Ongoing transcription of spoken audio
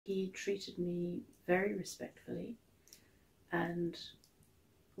He treated me very respectfully and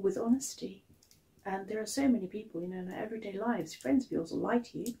with honesty. And there are so many people, you know, in our everyday lives, friends of yours will lie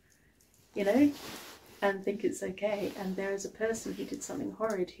to you, you know, and think it's okay. And there is a person who did something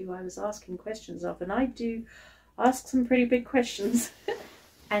horrid who I was asking questions of, and I do ask some pretty big questions,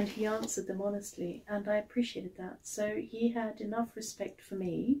 and he answered them honestly, and I appreciated that. So he had enough respect for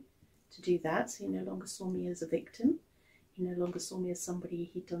me to do that, so he no longer saw me as a victim. He no longer saw me as somebody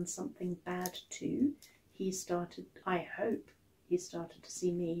he'd done something bad to. He started, I hope, he started to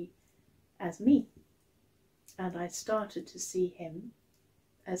see me as me. And I started to see him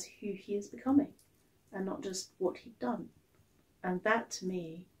as who he is becoming, and not just what he'd done. And that to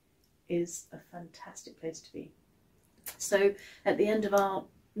me is a fantastic place to be. So at the end of our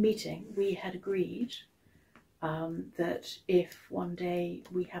meeting, we had agreed that if one day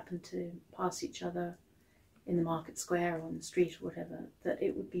we happened to pass each other in the market square or on the street or whatever, that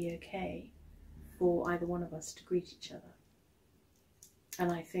it would be okay for either one of us to greet each other.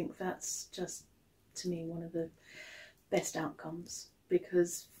 And I think that's just, to me, one of the best outcomes,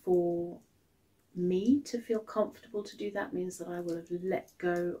 because for me to feel comfortable to do that means that I will have let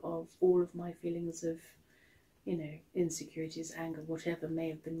go of all of my feelings of, you know, insecurities, anger, whatever may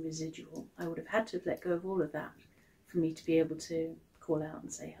have been residual. I would have had to have let go of all of that for me to be able to call out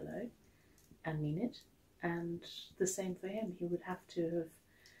and say hello and mean it. And the same for him. He would have to have,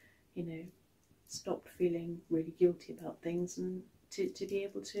 you know, stopped feeling really guilty about things, and to be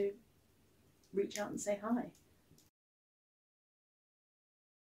able to reach out and say hi.